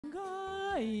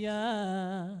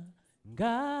Gaia,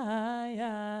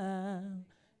 Gaia,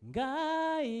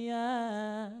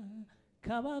 Gaia,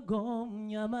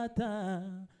 Kabagom Yamata,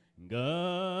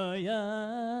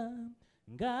 Gaia,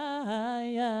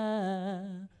 Gaia,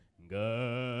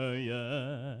 Gaia,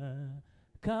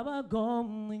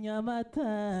 Kabagom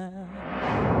Yamata.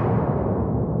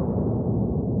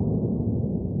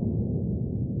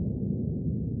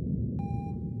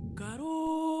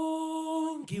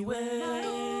 Karungiwe,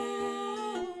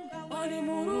 oli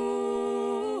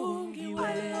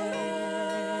mulungiwe.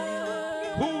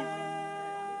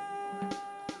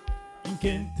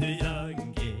 Nkente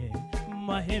yange,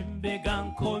 mahembe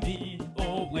gankomi,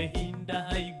 obwe hinda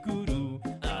haiguru,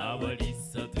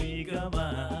 abalisa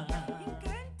twigaba.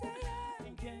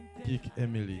 Karuusi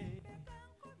Emily,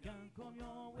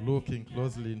 looking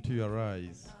closely into your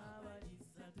eyes,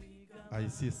 I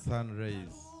see sun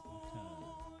rays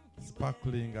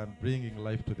sparkling and bringing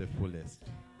life to the fullest.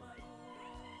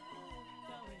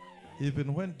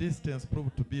 Even when distance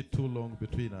proved to be too long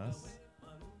between us,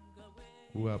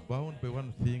 we are bound by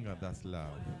one thing, and that's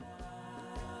love.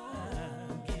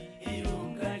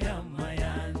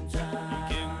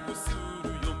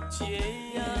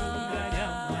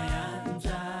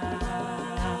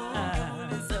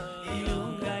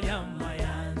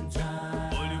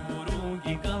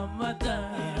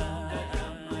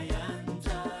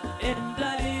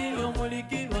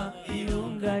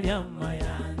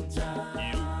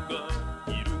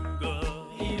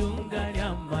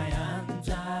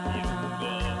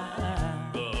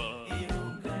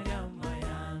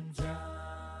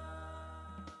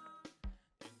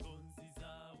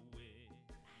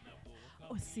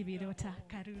 Osibirota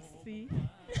Karuusi.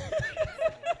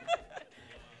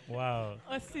 Wow.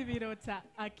 Osibirota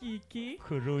Akiki.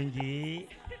 Kurungi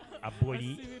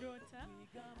Aboli. Osibirota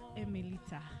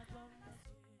Emilita.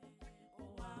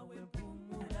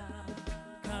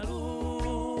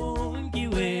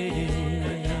 Karungiwe,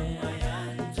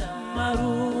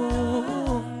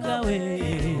 marungawe,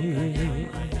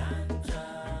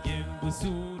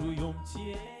 ngembusuru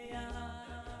yomchie.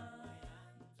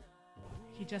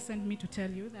 He just sent me to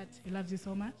tell you that he loves you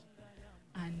so much,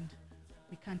 and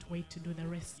we can't wait to do the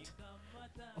rest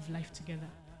of life together.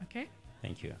 Okay?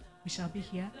 Thank you. We shall be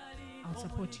here. I'll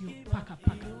support you. Paka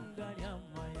paka.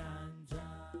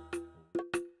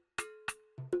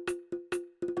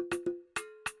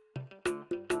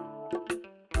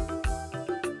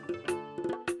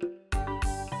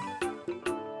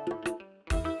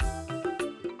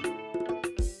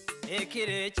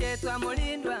 Ekireche twa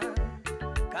mulindwa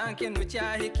kankindu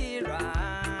cyahikirwa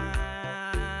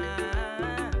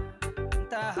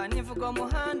ntaha nivuga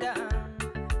muhanda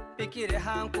pikire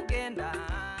hankugenda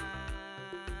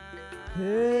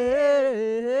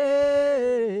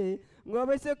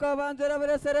ngobese kabanzera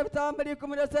beresere bitambiri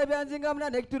kumurese byanzinga mna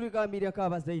nekturigambira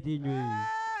kabazayidinywe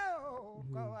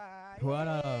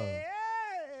wala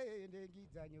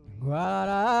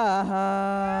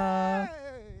wala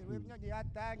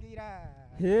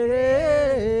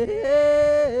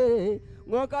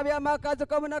ngoka bya makazi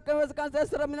kamuna kawezi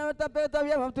kansesera mina metapeta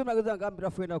bya mtu magazanga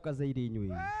mbira fwena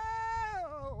ukazayidinywe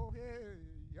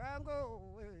yango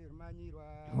manyirwa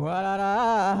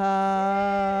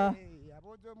wala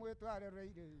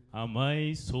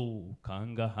Amaiso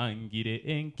kangahangire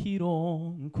enkiro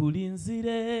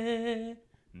nkulinzire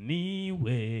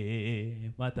niwe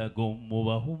matagomo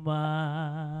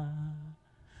bahuma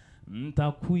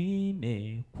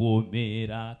ntakwine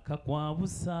kwomera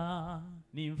kakwabusa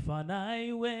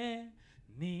nimfanaiwe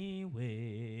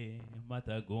niwe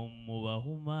matagomo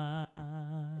bahuma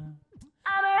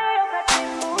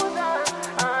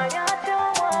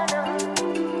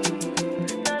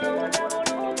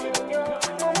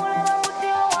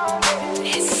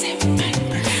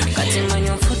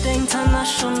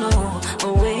International,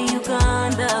 away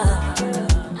Uganda.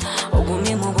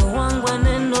 Ogumi mugo wangwa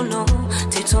nenono,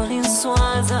 titoli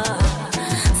swaza.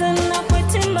 Zena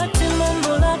kwetimba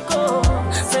timbo lako,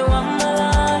 se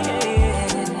wamalaye.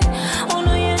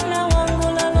 Ono yena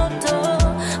wangu la loto,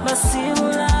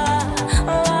 basibula.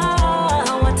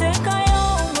 Wateka yo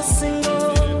musingo,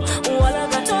 wala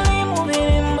gatoli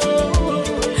mubirimbo.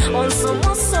 Onso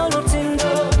musolo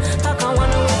tindo, taka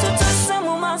wana wetu tase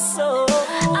mumaso.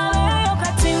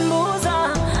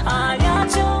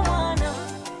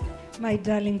 My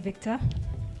darling Victor,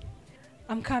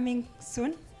 I'm coming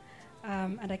soon,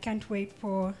 and I can't wait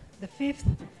for the 5th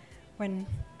when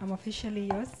I'm officially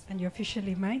yours and you're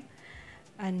officially mine.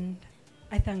 And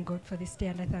I thank God for this day,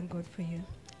 and I thank God for you.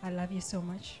 I love you so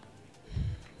much.